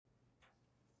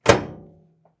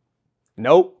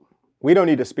Nope. We don't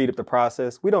need to speed up the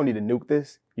process. We don't need to nuke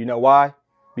this. You know why?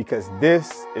 Because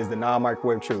this is the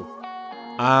non-microwave truth.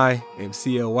 I am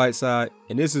CL Whiteside,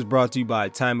 and this is brought to you by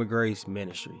Time of Grace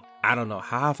Ministry. I don't know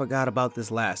how I forgot about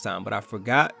this last time, but I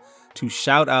forgot to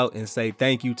shout out and say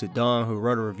thank you to Dawn, who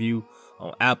wrote a review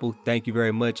on Apple. Thank you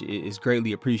very much. It is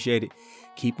greatly appreciated.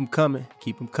 Keep them coming.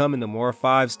 Keep them coming. The more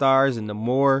 5 stars and the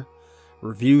more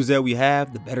reviews that we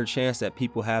have, the better chance that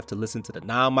people have to listen to the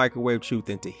non-microwave truth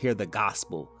and to hear the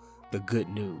gospel, the good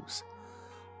news.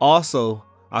 Also,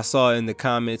 I saw in the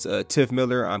comments, Tiff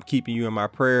Miller, I'm keeping you in my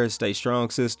prayers. Stay strong,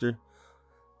 sister.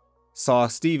 Saw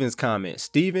Steven's comment.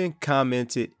 Steven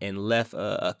commented and left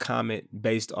a comment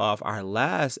based off our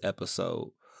last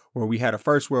episode where we had a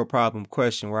first world problem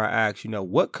question where I asked,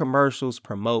 what commercials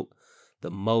promote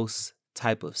the most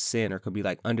type of sin or could be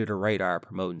like under the radar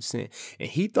promoting sin? And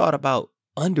he thought about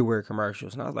underwear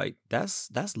commercials. And I was like,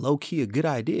 that's low key a good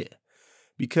idea.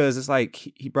 Because it's like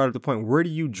he brought up the point, where do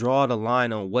you draw the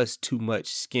line on what's too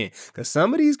much skin? Because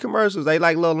some of these commercials, they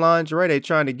like little lingerie. They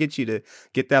trying to get you to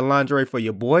get that lingerie for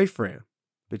your boyfriend.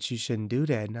 But you shouldn't do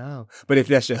that now. But if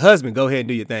that's your husband, go ahead and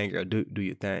do your thing, girl. Do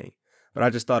your thing. But I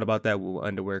just thought about that with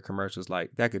underwear commercials.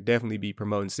 Like that could definitely be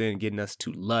promoting sin, getting us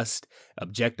to lust,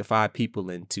 objectify people,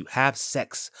 and to have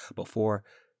sex before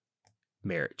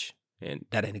marriage. And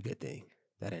that ain't a good thing.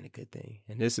 That ain't a good thing.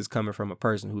 And this is coming from a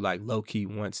person who like low key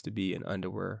wants to be an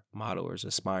underwear model or is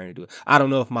aspiring to do it. I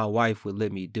don't know if my wife would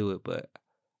let me do it, but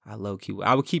I low key would.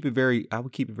 I would keep it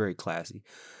very classy.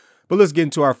 But let's get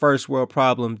into our first world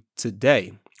problem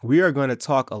today. We are going to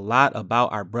talk a lot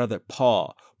about our brother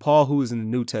Paul. Paul, who is in the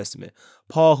New Testament.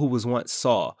 Paul, who was once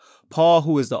Saul. Paul,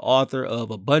 who is the author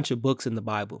of a bunch of books in the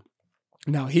Bible.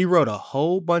 Now, he wrote a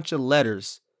whole bunch of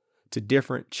letters to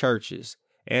different churches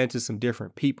and to some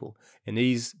different people. And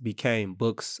these became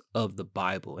books of the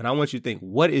Bible. And I want you to think,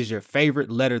 what is your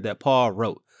favorite letter that Paul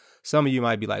wrote? Some of you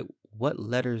might be like, what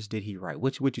letters did he write?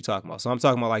 What you talking about? So I'm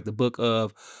talking about like the book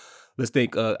of, let's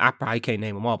think, I probably can't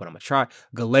name them all, but I'm going to try.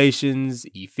 Galatians,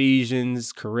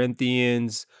 Ephesians,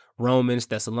 Corinthians, Romans,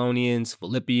 Thessalonians,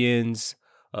 Philippians,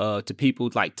 to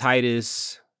people like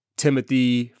Titus,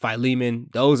 Timothy, Philemon.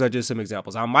 Those are just some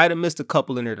examples. I might have missed a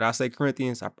couple in there. Did I say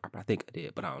Corinthians? I think I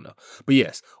did, but I don't know. But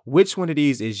yes, which one of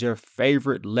these is your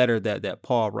favorite letter that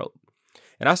Paul wrote?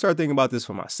 And I started thinking about this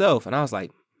for myself, and I was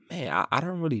like, man, I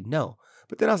don't really know.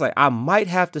 But then I was like, I might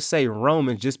have to say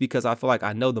Romans just because I feel like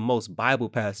I know the most Bible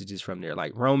passages from there,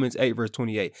 like Romans 8, verse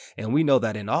 28. And we know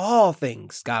that in all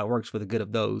things, God works for the good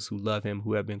of those who love him,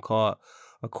 who have been called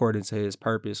according to his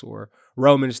purpose. Or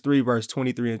Romans 3, verse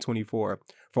 23 and 24.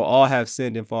 For all have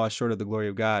sinned and fall short of the glory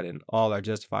of God, and all are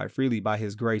justified freely by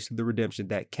his grace through the redemption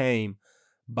that came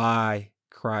by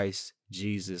Christ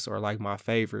Jesus. Or like my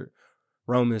favorite,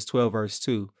 Romans 12, verse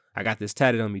 2. I got this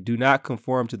tatted on me. Do not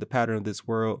conform to the pattern of this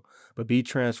world, but be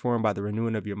transformed by the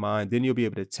renewing of your mind. Then you'll be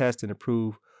able to test and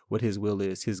approve what his will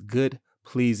is, his good,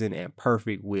 pleasing, and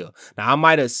perfect will. Now, I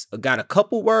might have got a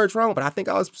couple words wrong, but I think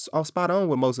I was spot on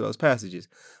with most of those passages.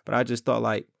 But I just thought,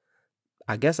 like,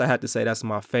 I guess I had to say that's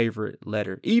my favorite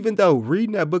letter. Even though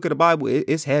reading that book of the Bible,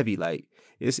 it's heavy. Like,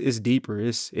 it's deeper.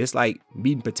 It's like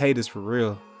meat and potatoes for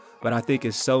real. But I think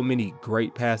it's so many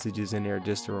great passages in there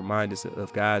just to remind us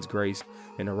of God's grace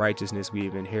and the righteousness we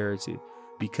have inherited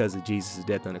because of Jesus'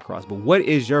 death on the cross. But what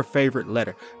is your favorite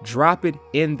letter? Drop it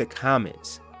in the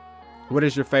comments. What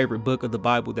is your favorite book of the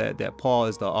Bible that Paul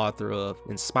is the author of,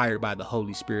 inspired by the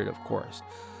Holy Spirit, of course?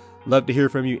 Love to hear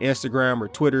from you. Instagram or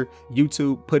Twitter,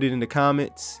 YouTube, put it in the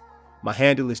comments. My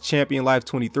handle is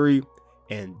ChampionLife23,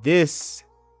 and this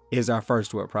is our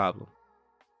first world problem.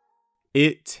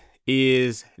 It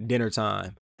is dinner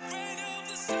time.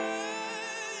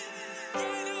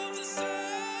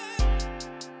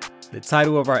 The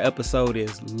title of our episode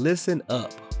is Listen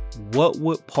Up. What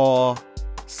would Paul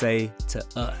say to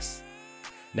us?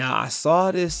 Now, I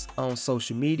saw this on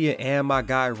social media and my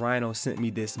guy Rhino sent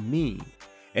me this meme.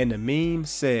 And the meme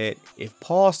said, if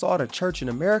Paul saw the church in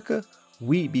America,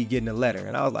 we'd be getting a letter.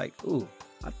 And I was like, ooh,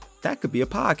 that could be a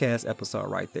podcast episode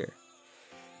right there.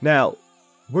 Now,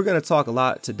 we're going to talk a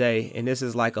lot today, and this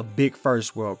is like a big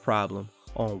first world problem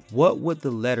on what would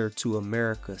the letter to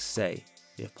America say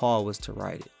if Paul was to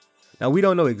write it. Now, we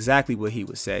don't know exactly what he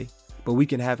would say, but we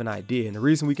can have an idea. And the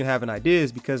reason we can have an idea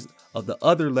is because of the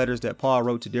other letters that Paul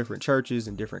wrote to different churches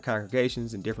and different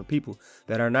congregations and different people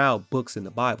that are now books in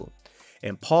the Bible.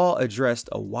 And Paul addressed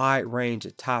a wide range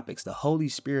of topics. The Holy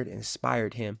Spirit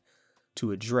inspired him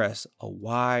to address a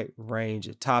wide range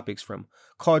of topics, from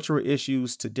cultural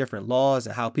issues to different laws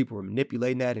and how people were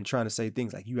manipulating that and trying to say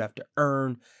things like you have to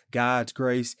earn God's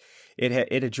grace.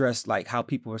 It addressed like how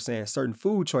people were saying certain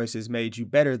food choices made you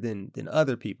better than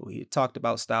other people. He talked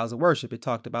about styles of worship. It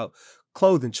talked about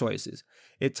clothing choices.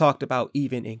 It talked about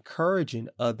even encouraging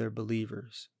other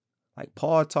believers. Like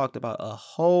Paul talked about a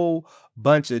whole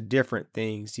bunch of different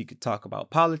things. He could talk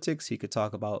about politics. He could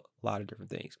talk about a lot of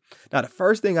different things. Now, the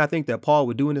first thing I think that Paul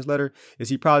would do in his letter is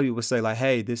he probably would say like,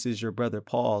 hey, this is your brother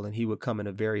Paul. And he would come in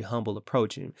a very humble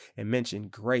approach and mention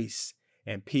grace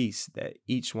and peace that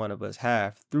each one of us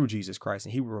have through Jesus Christ.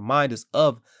 And he would remind us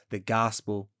of the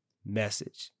gospel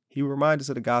message. He would remind us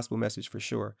of the gospel message for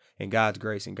sure, and God's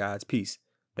grace and God's peace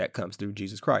that comes through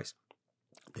Jesus Christ.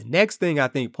 The next thing I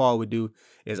think Paul would do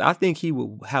is I think he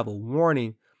would have a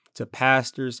warning to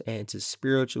pastors and to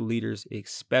spiritual leaders,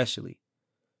 especially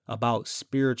about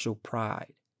spiritual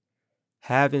pride.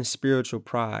 Having spiritual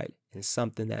pride in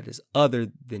something that is other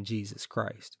than Jesus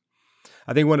Christ.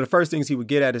 I think one of the first things he would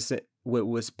get at is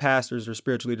was pastors or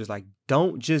spiritual leaders, like,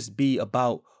 don't just be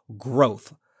about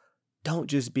growth. Don't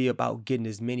just be about getting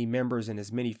as many members and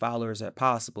as many followers as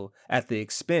possible at the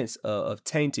expense of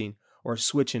tainting or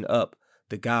switching up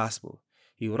the gospel.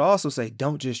 He would also say,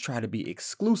 don't just try to be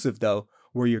exclusive, though,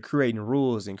 where you're creating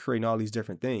rules and creating all these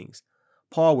different things.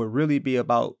 Paul would really be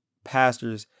about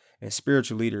pastors and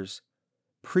spiritual leaders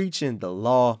preaching the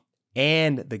law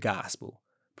and the gospel,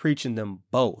 preaching them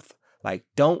both. Like,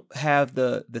 don't have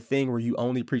the thing where you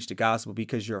only preach the gospel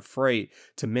because you're afraid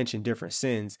to mention different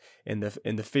sins in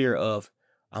the fear of,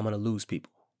 I'm going to lose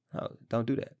people. No, don't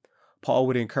do that. Paul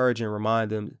would encourage and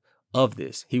remind them of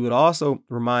this. He would also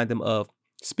remind them of,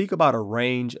 speak about a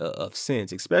range of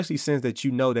sins, especially sins that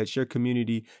you know that your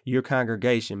community, your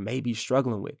congregation may be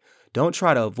struggling with. Don't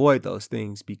try to avoid those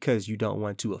things because you don't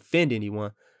want to offend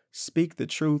anyone. Speak the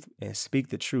truth, and speak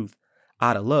the truth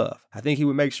out of love. I think he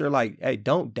would make sure, like, hey,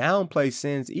 don't downplay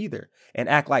sins either and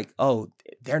act like, oh,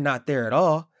 they're not there at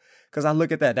all. Because I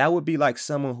look at that, that would be like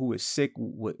someone who is sick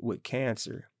with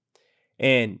cancer,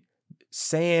 and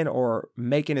saying or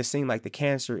making it seem like the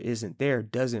cancer isn't there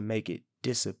doesn't make it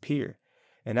disappear.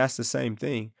 And that's the same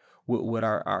thing with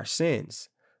our sins.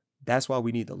 That's why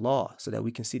we need the law, so that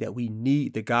we can see that we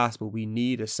need the gospel. We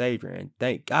need a savior. And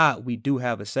thank God we do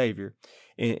have a savior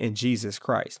in Jesus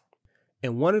Christ.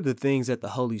 And one of the things that the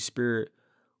Holy Spirit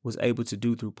was able to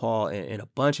do through Paul in a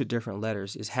bunch of different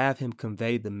letters is have him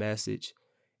convey the message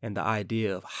and the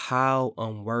idea of how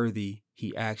unworthy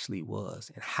he actually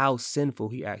was and how sinful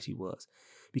he actually was.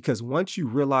 Because once you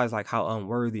realize like how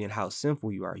unworthy and how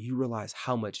sinful you are, you realize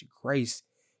how much grace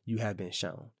you have been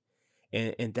shown.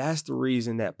 And that's the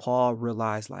reason that Paul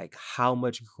realized like how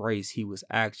much grace he was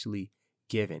actually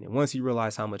given. And once he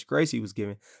realized how much grace he was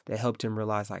given, that helped him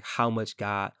realize like how much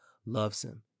God loves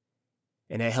him.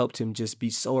 And that helped him just be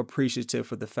so appreciative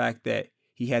for the fact that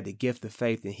he had the gift of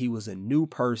faith and he was a new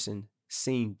person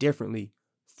seen differently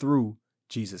through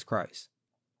Jesus Christ.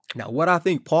 Now, what I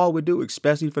think Paul would do,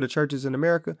 especially for the churches in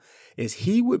America, is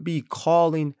he would be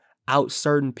calling out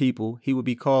certain people. He would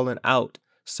be calling out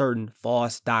certain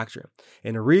false doctrine.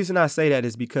 And the reason I say that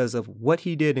is because of what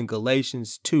he did in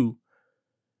Galatians 2,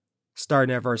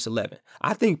 starting at verse 11.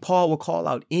 I think Paul will call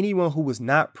out anyone who was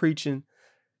not preaching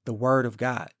the word of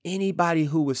God, anybody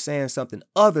who was saying something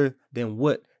other than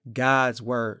what God's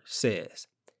word says.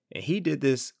 And he did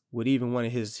this with even one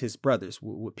of his brothers,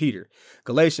 with Peter.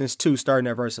 Galatians 2, starting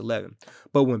at verse 11.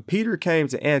 But when Peter came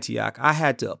to Antioch, I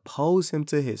had to oppose him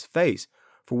to his face,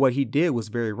 for what he did was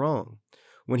very wrong.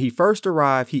 When he first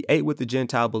arrived, he ate with the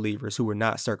Gentile believers who were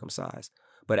not circumcised.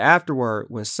 But afterward,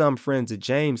 when some friends of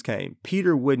James came,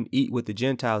 Peter wouldn't eat with the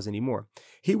Gentiles anymore.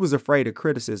 He was afraid of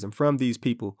criticism from these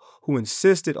people who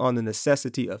insisted on the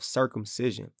necessity of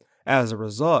circumcision. As a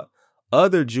result,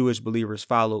 other Jewish believers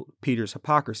followed Peter's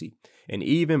hypocrisy, and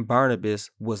even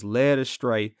Barnabas was led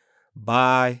astray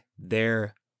by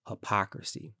their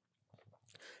hypocrisy.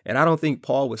 And I don't think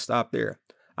Paul would stop there.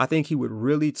 I think he would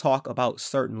really talk about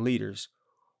certain leaders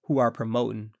who are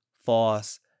promoting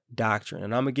false doctrine.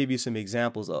 And I'm going to give you some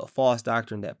examples of false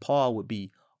doctrine that Paul would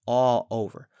be all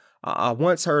over. I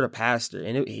once heard a pastor,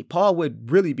 and Paul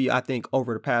would really be, I think,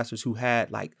 over the pastors who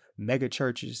had like mega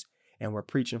churches and were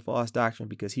preaching false doctrine,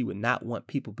 because he would not want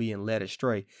people being led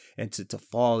astray and to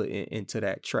fall into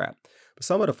that trap. But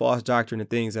some of the false doctrine and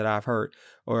things that I've heard,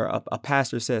 or a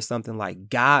pastor says something like,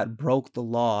 God broke the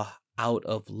law out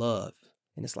of love.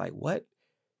 And it's like, what?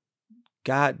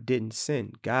 God didn't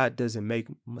sin. God doesn't make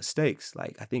mistakes.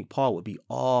 Like, I think Paul would be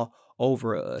all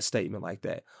over a statement like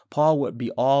that. Paul would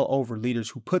be all over leaders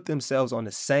who put themselves on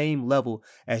the same level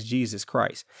as Jesus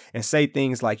Christ and say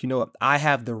things like, I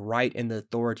have the right and the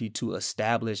authority to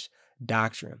establish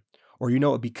doctrine.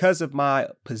 Or, because of my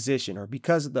position or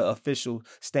because of the official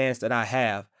stance that I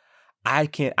have, I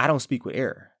don't speak with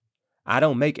error. I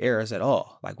don't make errors at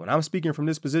all. Like when I'm speaking from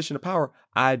this position of power,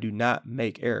 I do not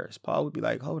make errors. Paul would be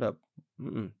like, hold up.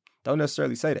 Don't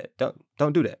necessarily say that.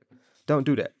 Don't do that. Don't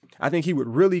do that. I think he would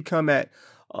really come at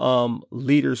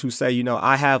leaders who say,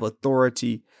 I have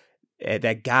authority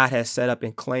that God has set up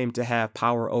and claim to have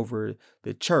power over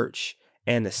the church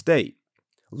and the state.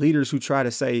 Leaders who try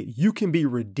to say you can be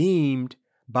redeemed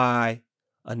by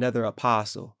another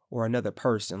apostle or another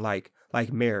person like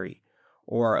Mary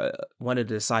or one of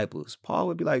the disciples. Paul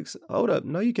would be like, hold up.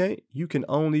 No, you can't. You can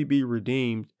only be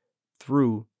redeemed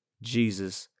through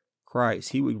Jesus Christ.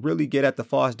 He would really get at the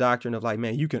false doctrine of like,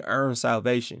 man, you can earn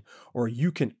salvation or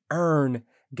you can earn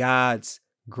God's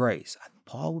grace.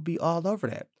 Paul would be all over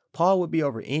that. Paul would be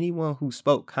over anyone who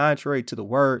spoke contrary to the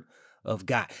word of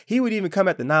God. He would even come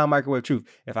at the non-microwave truth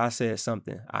if I said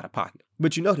something out of pocket.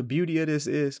 But the beauty of this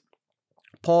is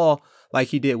Paul, like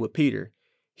he did with Peter,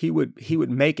 he would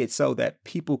make it so that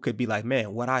people could be like,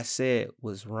 man, what I said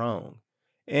was wrong.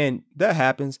 And that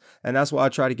happens. And that's why I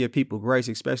try to give people grace,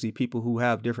 especially people who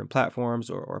have different platforms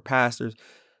or pastors.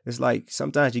 It's like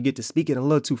sometimes you get to speaking a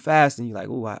little too fast and you're like,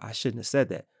 oh, I shouldn't have said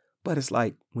that. But it's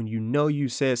like when you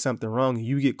said something wrong and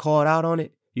you get called out on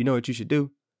it, you know what you should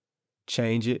do?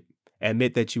 Change it.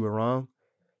 Admit that you were wrong.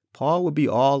 Paul would be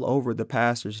all over the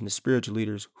pastors and the spiritual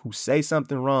leaders who say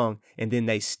something wrong and then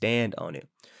they stand on it.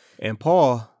 And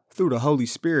Paul, through the Holy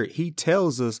Spirit, he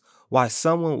tells us why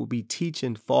someone will be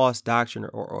teaching false doctrine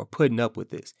or putting up with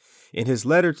this. In his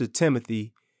letter to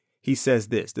Timothy, he says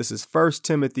this. This is 1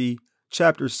 Timothy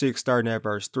chapter 6, starting at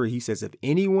verse 3. He says, if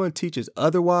anyone teaches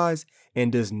otherwise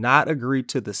and does not agree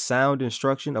to the sound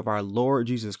instruction of our Lord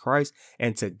Jesus Christ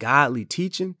and to godly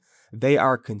teaching, they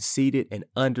are conceited and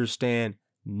understand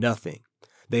nothing.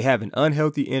 They have an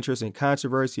unhealthy interest in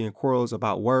controversy and quarrels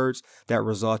about words that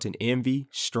result in envy,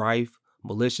 strife,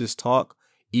 malicious talk,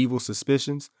 evil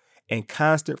suspicions, and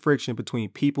constant friction between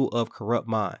people of corrupt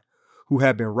mind, who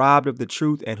have been robbed of the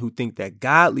truth and who think that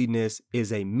godliness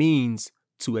is a means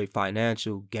to a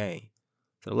financial gain.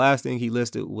 So the last thing he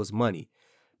listed was money.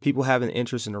 People have an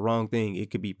interest in the wrong thing. It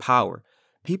could be power.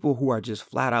 People who are just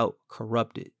flat out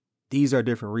corrupted. These are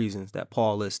different reasons that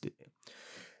Paul listed.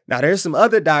 Now, there's some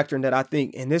other doctrine that I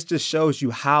think, and this just shows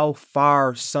you how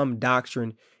far some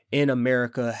doctrine in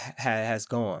America has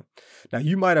gone. Now,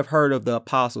 you might have heard of the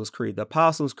Apostles' Creed. The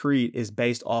Apostles' Creed is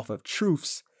based off of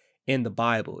truths in the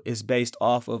Bible. It's based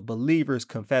off of believers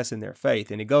confessing their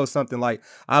faith. And it goes something like,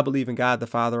 I believe in God, the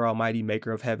Father Almighty,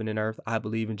 maker of heaven and earth. I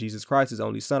believe in Jesus Christ, his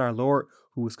only Son, our Lord,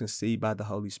 who was conceived by the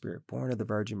Holy Spirit, born of the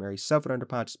Virgin Mary, suffered under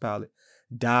Pontius Pilate,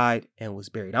 died, and was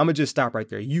buried. I'm going to just stop right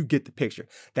there. You get the picture.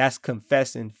 That's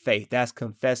confessing faith. That's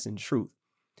confessing truth.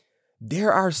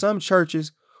 There are some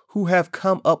churches who have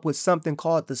come up with something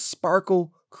called the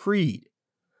Sparkle Creed.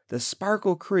 The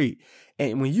Sparkle Creed.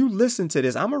 And when you listen to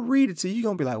this, I'm going to read it to you. You're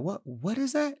going to be like, what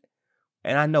is that?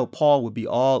 And I know Paul would be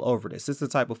all over this. This is the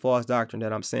type of false doctrine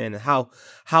that I'm saying, and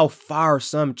how far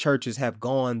some churches have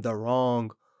gone the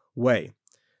wrong way.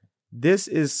 This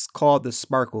is called the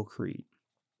Sparkle Creed.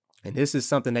 And this is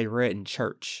something they read in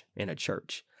a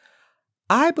church.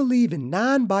 I believe in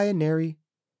a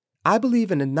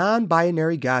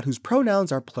non-binary God whose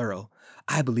pronouns are plural.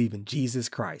 I believe in Jesus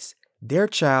Christ, their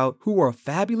child, who wore a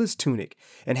fabulous tunic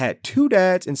and had 2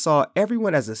 dads and saw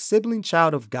everyone as a sibling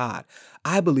child of God.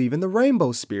 I believe in the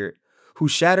rainbow spirit, who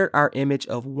shattered our image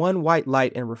of one white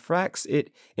light and refracts it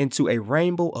into a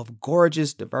rainbow of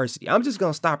gorgeous diversity. I'm just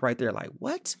going to stop right there. Like,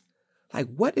 what? Like,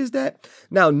 what is that?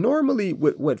 Now, normally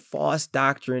with false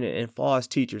doctrine and false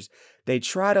teachers, they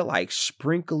try to like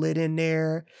sprinkle it in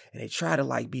there and they try to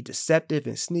like be deceptive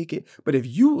and sneak it. But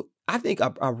I think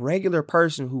a regular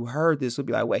person who heard this would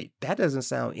be like, wait, that doesn't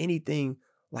sound anything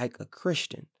like a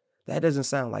Christian. That doesn't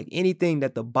sound like anything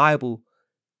that the Bible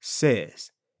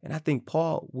says. And I think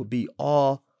Paul would be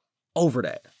all over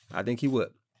that. I think he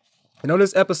would. And on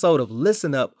this episode of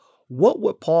Listen Up, what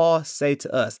would Paul say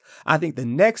to us? I think the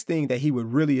next thing that he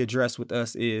would really address with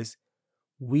us is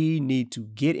we need to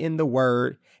get in the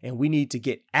word and we need to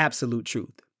get absolute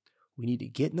truth. We need to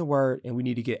get in the word and we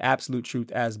need to get absolute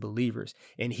truth as believers.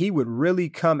 And he would really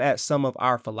come at some of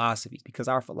our philosophies, because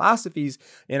our philosophies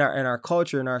in our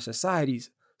culture, in our societies,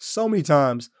 so many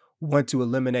times want to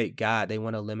eliminate God. They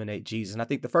want to eliminate Jesus. And I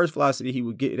think the first philosophy he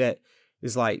would get at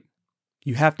is like,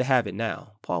 You have to have it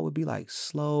now. Paul would be like,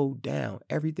 slow down.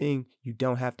 Everything you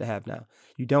don't have to have now.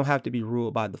 You don't have to be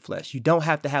ruled by the flesh. You don't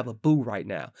have to have a boo right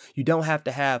now. You don't have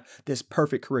to have this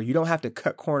perfect career. You don't have to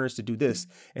cut corners to do this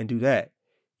and do that.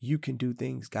 You can do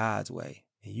things God's way,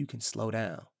 and you can slow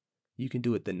down. You can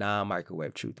do it the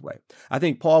non-microwave truth way. I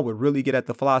think Paul would really get at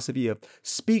the philosophy of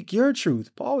speak your truth.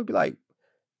 Paul would be like,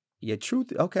 your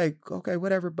truth, okay,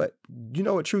 whatever. But you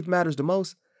know what truth matters the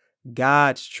most?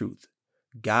 God's truth.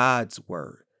 God's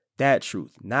word, that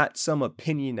truth, not some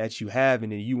opinion that you have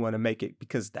and then you want to make it,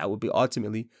 because that would be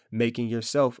ultimately making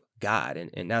yourself God.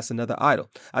 And that's another idol.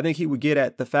 I think he would get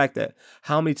at the fact that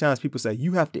how many times people say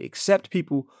you have to accept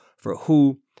people for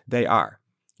who they are.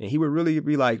 And he would really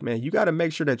be like, man, you got to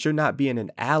make sure that you're not being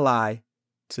an ally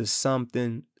to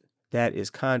something that is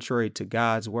contrary to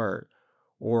God's word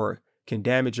or can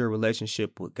damage your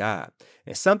relationship with God.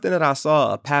 And something that I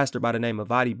saw a pastor by the name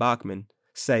of Adi Bachman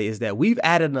say is that we've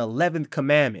added an 11th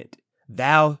commandment,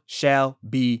 thou shalt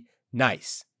be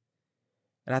nice.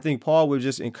 And I think Paul would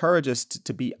just encourage us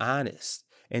to be honest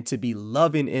and to be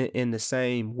loving in the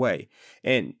same way.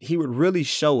 And he would really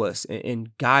show us and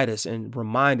guide us and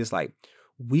remind us like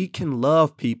we can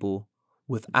love people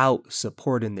without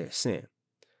supporting their sin.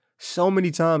 So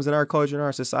many times in our culture, in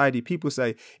our society, people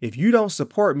say, if you don't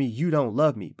support me, you don't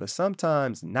love me. But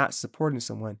sometimes not supporting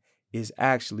someone is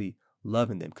actually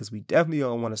loving them, because we definitely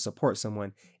don't want to support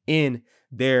someone in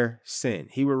their sin.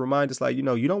 He would remind us like, you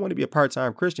don't want to be a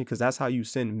part-time Christian because that's how you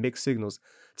send mixed signals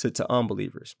to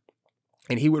unbelievers.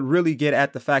 And he would really get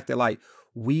at the fact that like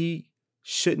we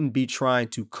shouldn't be trying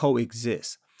to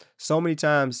coexist. So many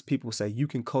times people say you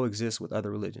can coexist with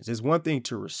other religions. It's one thing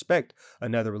to respect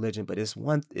another religion, but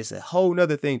it's a whole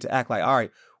nother thing to act like, all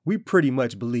right, we pretty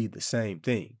much believe the same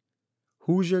thing.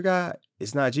 Who's your God?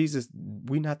 It's not Jesus.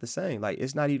 We're not the same. Like,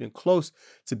 it's not even close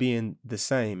to being the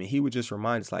same. And he would just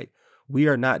remind us, like, we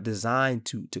are not designed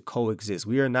to coexist.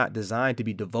 We are not designed to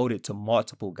be devoted to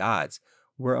multiple gods.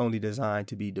 We're only designed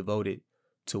to be devoted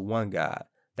to one God.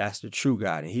 That's the true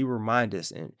God. And he would remind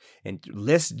us and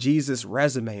list Jesus'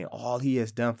 resume and all he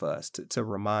has done for us to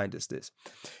remind us this.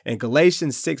 And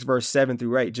Galatians 6, verse 7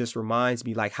 through 8 just reminds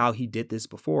me like how he did this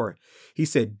before. He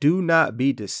said, do not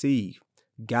be deceived.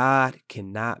 God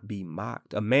cannot be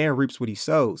mocked. A man reaps what he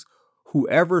sows.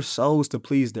 Whoever sows to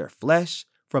please their flesh,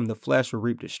 from the flesh will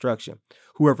reap destruction.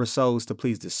 Whoever sows to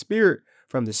please the spirit,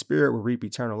 from the spirit will reap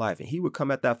eternal life. And he would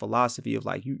come at that philosophy of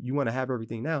like, you want to have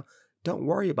everything now. Don't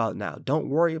worry about now. Don't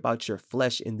worry about your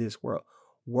flesh in this world.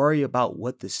 Worry about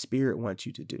what the spirit wants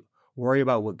you to do. Worry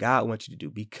about what God wants you to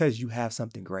do, because you have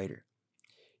something greater.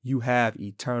 You have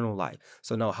eternal life.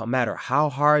 So no matter how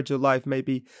hard your life may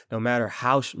be, no matter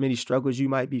how many struggles you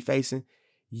might be facing,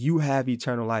 you have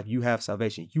eternal life. You have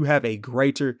salvation. You have a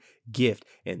greater gift.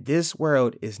 And this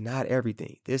world is not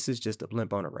everything. This is just a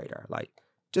blimp on the radar, like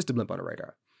just a blimp on the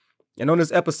radar. And on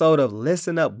this episode of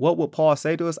Listen Up, what would Paul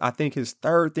say to us? I think his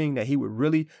third thing that he would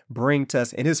really bring to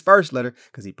us in his first letter,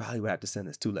 because he probably would have to send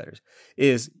us 2 letters,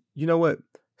 is, you know what?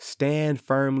 Stand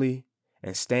firmly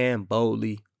and stand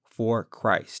boldly for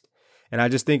Christ. And I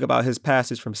just think about his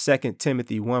passage from 2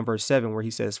 Timothy 1, verse 7, where he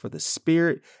says, for the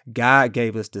spirit God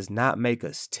gave us does not make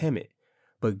us timid,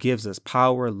 but gives us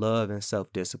power, love, and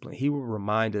self-discipline. He will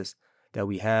remind us that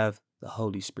we have the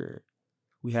Holy Spirit.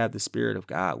 We have the Spirit of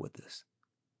God with us.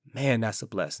 Man, that's a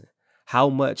blessing. How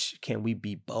much can we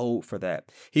be bold for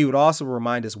that? He would also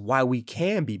remind us why we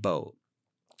can be bold.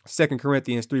 2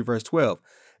 Corinthians 3, verse 12.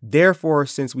 Therefore,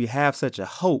 since we have such a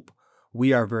hope,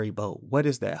 we are very bold. What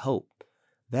is that hope?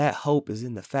 That hope is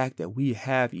in the fact that we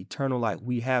have eternal life.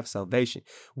 We have salvation.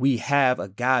 We have a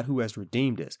God who has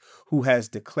redeemed us, who has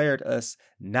declared us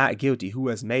not guilty, who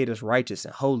has made us righteous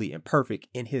and holy and perfect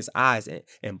in his eyes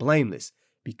and blameless,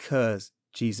 because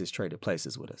Jesus traded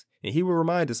places with us. And he will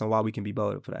remind us on why we can be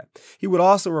bold for that. He would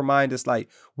also remind us like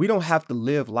we don't have to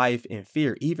live life in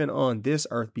fear, even on this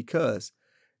earth, because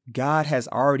God has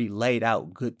already laid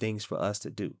out good things for us to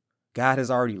do. God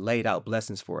has already laid out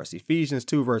blessings for us. Ephesians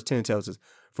 2, verse 10 tells us,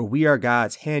 for we are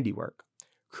God's handiwork,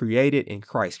 created in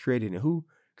Christ. Created in who?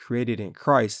 Created in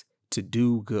Christ to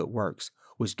do good works,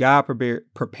 which God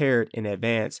prepared in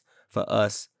advance for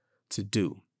us to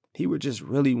do. He would just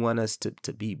really want us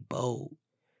to be bold.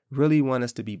 Really want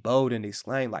us to be bold and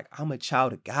exclaim like, I'm a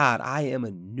child of God. I am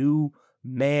a new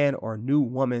man or new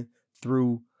woman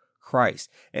through Christ.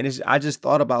 And I just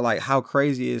thought about like how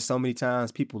crazy it is so many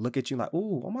times people look at you like,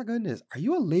 oh my goodness, are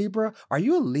you a Libra? Are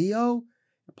you a Leo?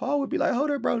 And Paul would be like,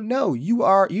 hold up, bro. No,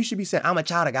 you should be saying, I'm a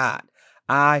child of God.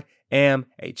 I am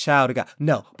a child of God.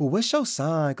 No, but what's your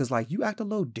sign? Because like you act a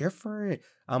little different.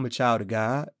 I'm a child of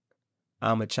God.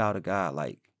 I'm a child of God.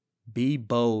 Like be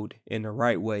bold in the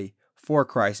right way for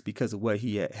Christ because of what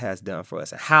he has done for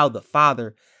us, and how the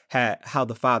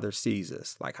Father sees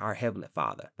us, like our Heavenly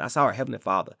Father. That's how our Heavenly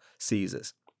Father sees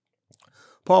us.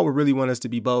 Paul would really want us to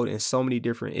be bold in so many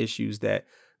different issues that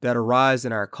arise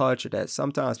in our culture that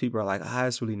sometimes people are like,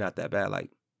 it's really not that bad.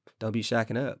 Like, don't be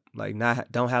shacking up. Like,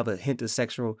 don't have a hint of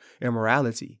sexual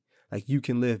immorality. Like, you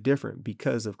can live different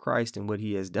because of Christ and what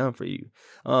he has done for you.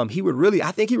 I think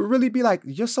he would really be like,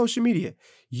 your social media.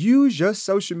 Use your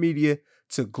social media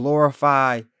to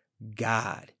glorify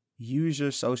God. Use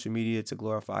your social media to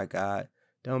glorify God.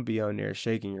 Don't be on there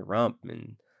shaking your rump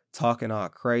and talking all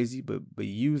crazy, but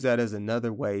use that as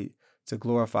another way to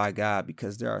glorify God,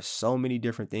 because there are so many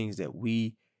different things that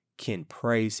we can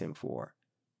praise him for.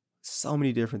 So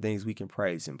many different things we can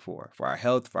praise him for our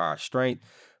health, for our strength,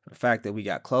 for the fact that we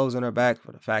got clothes on our back,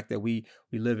 for the fact that we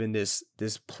live in this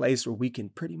place where we can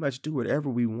pretty much do whatever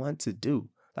we want to do.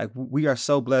 Like, we are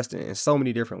so blessed in so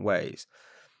many different ways.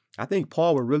 I think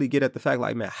Paul would really get at the fact,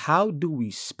 like, man, how do we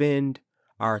spend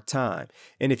our time?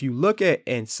 And if you look at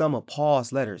in some of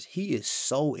Paul's letters, he is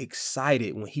so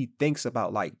excited when he thinks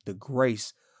about like the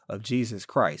grace of Jesus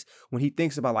Christ, when he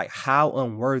thinks about like how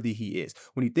unworthy he is,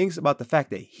 when he thinks about the fact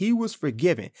that he was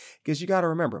forgiven. Because you got to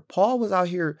remember, Paul was out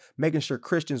here making sure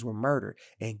Christians were murdered,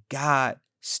 and God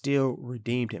still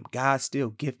redeemed him. God still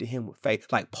gifted him with faith.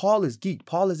 Like, Paul is geeked.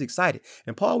 Paul is excited.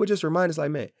 And Paul would just remind us,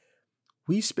 like, man,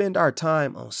 we spend our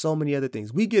time on so many other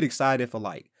things. We get excited for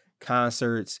like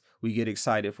concerts. We get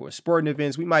excited for sporting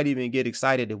events. We might even get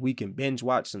excited if we can binge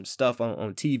watch some stuff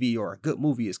on TV or a good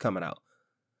movie is coming out.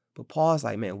 But Paul's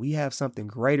like, man, we have something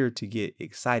greater to get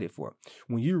excited for.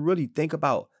 When you really think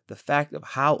about the fact of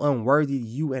how unworthy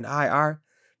you and I are,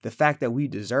 the fact that we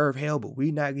deserve hell, but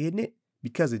we're not getting it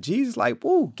because of Jesus, like,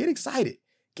 woo, get excited.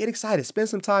 Get excited. Spend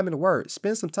some time in the Word.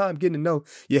 Spend some time getting to know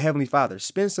your Heavenly Father.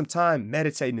 Spend some time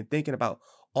meditating and thinking about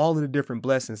all of the different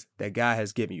blessings that God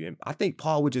has given you. And I think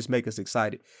Paul would just make us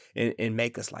excited and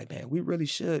make us like, man, we really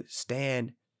should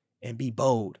stand and be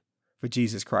bold for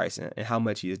Jesus Christ and how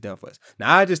much he has done for us.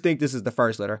 Now, I just think this is the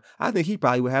first letter. I think he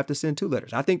probably would have to send 2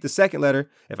 letters. I think the second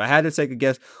letter, if I had to take a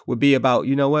guess, would be about,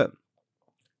 you know what?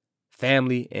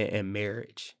 Family and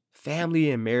marriage.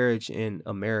 Family and marriage in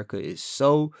America is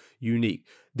so unique.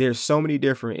 There's so many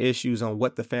different issues on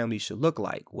what the family should look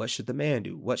like. What should the man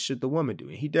do? What should the woman do?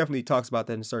 And he definitely talks about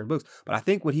that in certain books. But I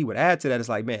think what he would add to that is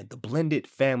like, man, the blended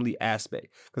family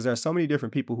aspect. Because there are so many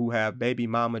different people who have baby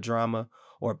mama drama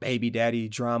or baby daddy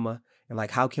drama. And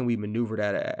like, how can we maneuver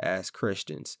that as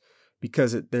Christians?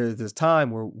 Because there's this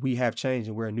time where we have changed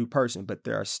and we're a new person, but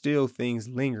there are still things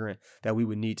lingering that we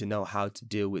would need to know how to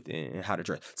deal with and how to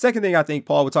address. Second thing I think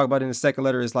Paul would talk about in the second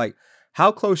letter is like,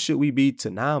 how close should we be to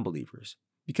non-believers?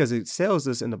 Because it tells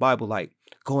us in the Bible, like,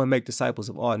 go and make disciples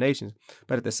of all nations.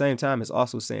 But at the same time, it's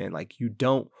also saying like, you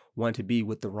don't want to be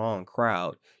with the wrong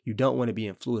crowd. You don't want to be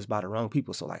influenced by the wrong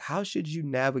people. So like, how should you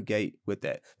navigate with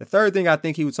that? The third thing I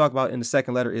think he would talk about in the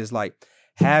second letter is like,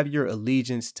 have your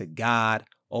allegiance to God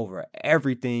over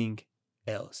everything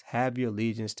else. Have your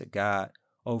allegiance to God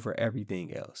over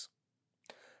everything else.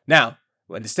 Now,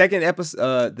 the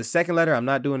second letter, I'm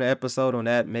not doing an episode on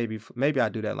that. Maybe I'll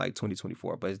do that like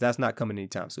 2024, but that's not coming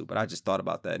anytime soon. But I just thought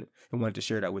about that and wanted to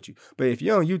share that with you. But if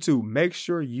you're on YouTube, make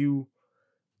sure you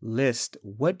list,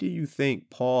 what do you think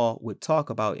Paul would talk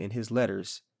about in his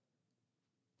letters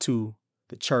to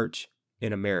the church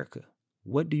in America?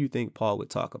 What do you think Paul would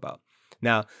talk about?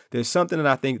 Now, there's something that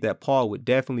I think that Paul would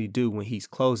definitely do when he's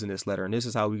closing this letter. And this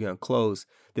is how we're going to close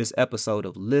this episode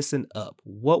of Listen Up.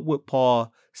 What would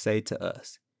Paul say to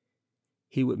us?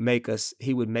 He would make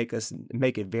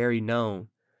it very known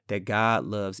that God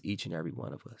loves each and every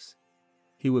one of us.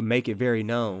 He would make it very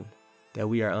known that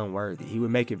we are unworthy. He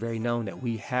would make it very known that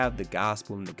we have the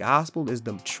gospel, and the gospel is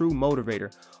the true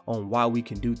motivator on why we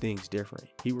can do things different.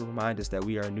 He would remind us that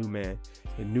we are a new man,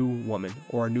 a new woman,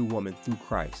 or a new woman through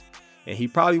Christ. And he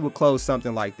probably would close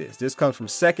something like this. This comes from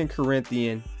 2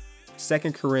 Corinthians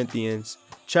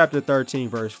chapter 13,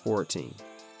 verse 14.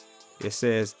 It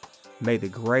says, may the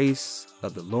grace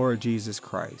of the Lord Jesus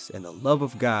Christ and the love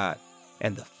of God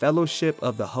and the fellowship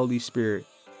of the Holy Spirit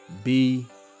be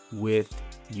with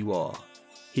you all.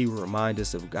 He will remind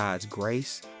us of God's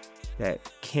grace that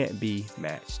can't be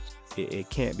matched. It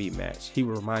can't be matched. He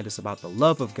will remind us about the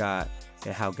love of God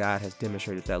and how God has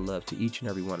demonstrated that love to each and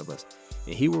every one of us.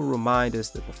 And he will remind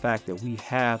us that the fact that we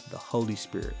have the Holy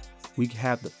Spirit, we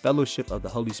have the fellowship of the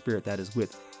Holy Spirit that is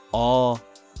with all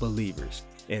believers.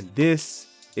 And this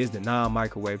is the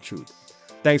non-microwave truth.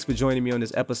 Thanks for joining me on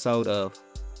this episode of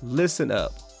Listen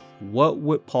Up. What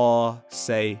would Paul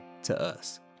say to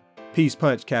us? Peace,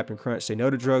 punch, Captain Crunch. Say no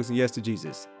to drugs and yes to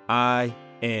Jesus. I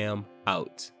am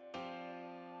out.